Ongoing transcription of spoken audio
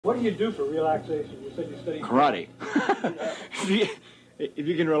What do you do for relaxation? You said you study karate. If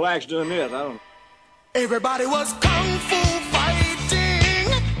you can relax doing this, I don't. Everybody was kung fu fighting.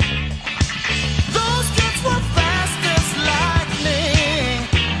 Those kids were fast as lightning.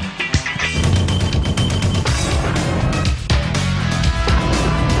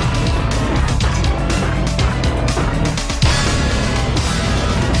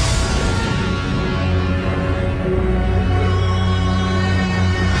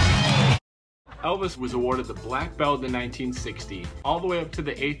 Elvis was awarded the black belt in 1960, all the way up to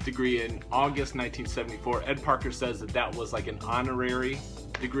the 8th degree in August 1974. Ed Parker says that that was like an honorary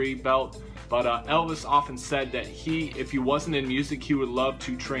degree belt, but Elvis often said that if he wasn't in music, he would love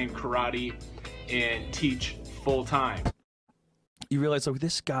to train karate and teach full time. You realize, like,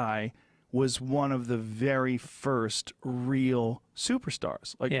 this guy was one of the very first real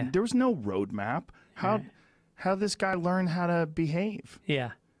superstars. Like, there was no roadmap. How this guy learned how to behave?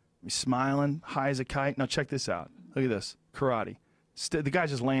 Yeah. He's smiling, high as a kite. Now check this out. Look at this. Karate. The guy's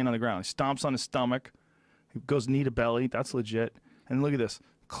just laying on the ground. He stomps on his stomach. He goes knee to belly. That's legit. And look at this.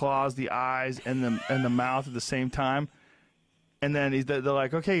 Claws the eyes and the mouth at the same time. And then they're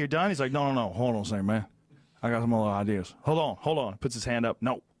like, okay, you're done? He's like, no. Hold on a second, man. I got some other ideas. Hold on. Puts his hand up.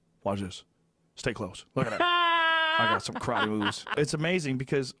 No. Watch this. Stay close. Look at that. I got some karate moves. It's amazing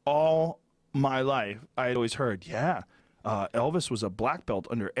because all my life I had always heard, Elvis was a black belt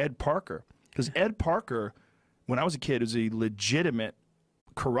under Ed Parker. Because Ed Parker, when I was a kid, was a legitimate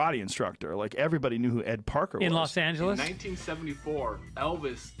karate instructor. Like, everybody knew who Ed Parker was. In Los Angeles? In 1974,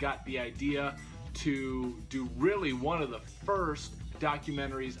 Elvis got the idea to do really one of the first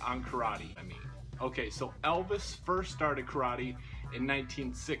documentaries on karate. Okay, so Elvis first started karate in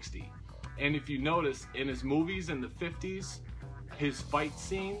 1960. And if you notice, in his movies in the 50s, his fight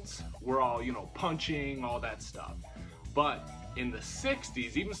scenes were all, punching, all that stuff. But in the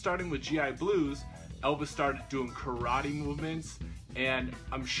 60s, even starting with GI Blues, Elvis started doing karate movements, and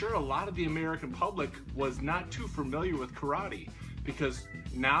I'm sure a lot of the American public was not too familiar with karate because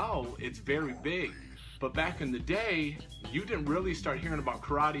now it's very big. But back in the day, you didn't really start hearing about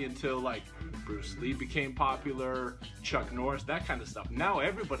karate until like Bruce Lee became popular, Chuck Norris, that kind of stuff. Now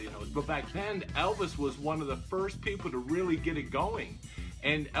everybody knows, but back then Elvis was one of the first people to really get it going.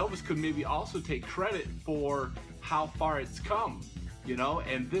 And Elvis could maybe also take credit for how far it's come,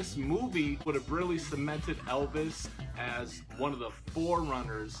 and this movie would have really cemented Elvis as one of the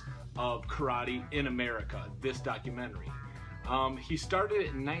forerunners of karate in America, this documentary. He started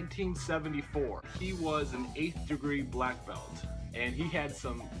it in 1974. He was an 8th degree black belt, and he had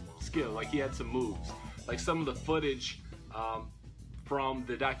some skill, like he had some moves. Like some of the footage from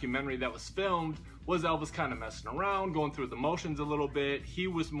the documentary that was filmed was Elvis kind of messing around, going through the motions a little bit. He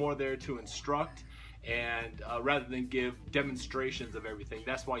was more there to instruct and rather than give demonstrations of everything.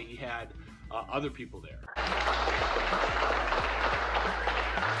 That's why he had other people there.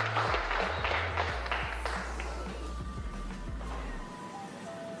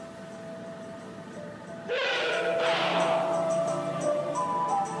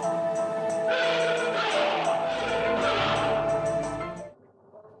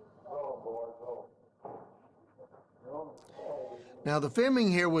 Now, the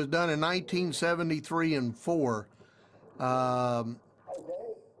filming here was done in 1973 and 4.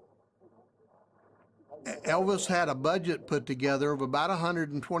 Elvis had a budget put together of about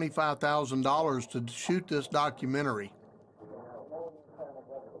 $125,000 to shoot this documentary.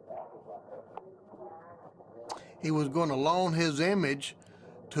 He was going to loan his image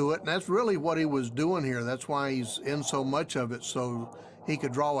to it, and that's really what he was doing here. That's why he's in so much of it, so he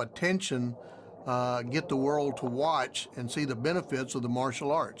could draw attention, get the world to watch and see the benefits of the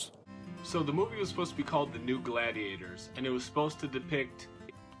martial arts. So the movie was supposed to be called The New Gladiators, and it was supposed to depict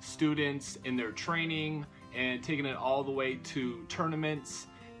students in their training and taking it all the way to tournaments.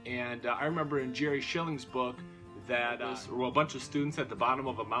 And I remember in Jerry Schilling's book that there were a bunch of students at the bottom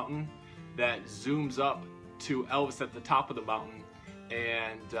of a mountain that zooms up to Elvis at the top of the mountain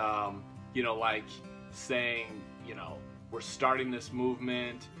and, like saying, we're starting this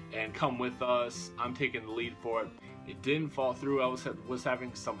movement and come with us. I'm taking the lead for it. It didn't fall through. Elvis was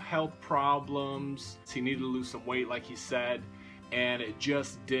having some health problems. He needed to lose some weight, like he said, and it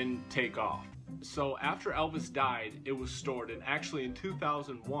just didn't take off. So after Elvis died, it was stored, and actually in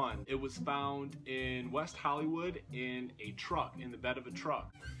 2001, it was found in West Hollywood in a truck, in the bed of a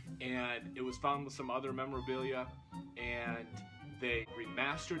truck. And it was found with some other memorabilia, and they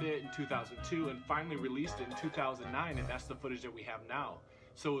remastered it in 2002 and finally released it in 2009, and that's the footage that we have now.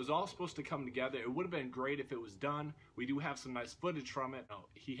 So it was all supposed to come together. It would have been great if it was done. We do have some nice footage from it.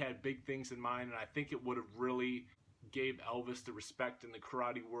 He had big things in mind, and I think it would have really gave Elvis the respect in the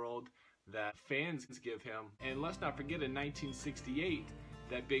karate world that fans give him. And let's not forget in 1968,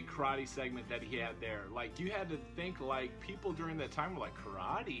 that big karate segment that he had there. Like, you had to think, like, people during that time were like,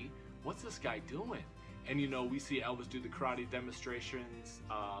 karate? What's this guy doing? And you know, we see Elvis do the karate demonstrations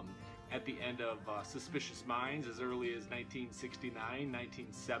at the end of Suspicious Minds as early as 1969,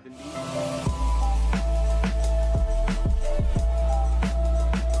 1970.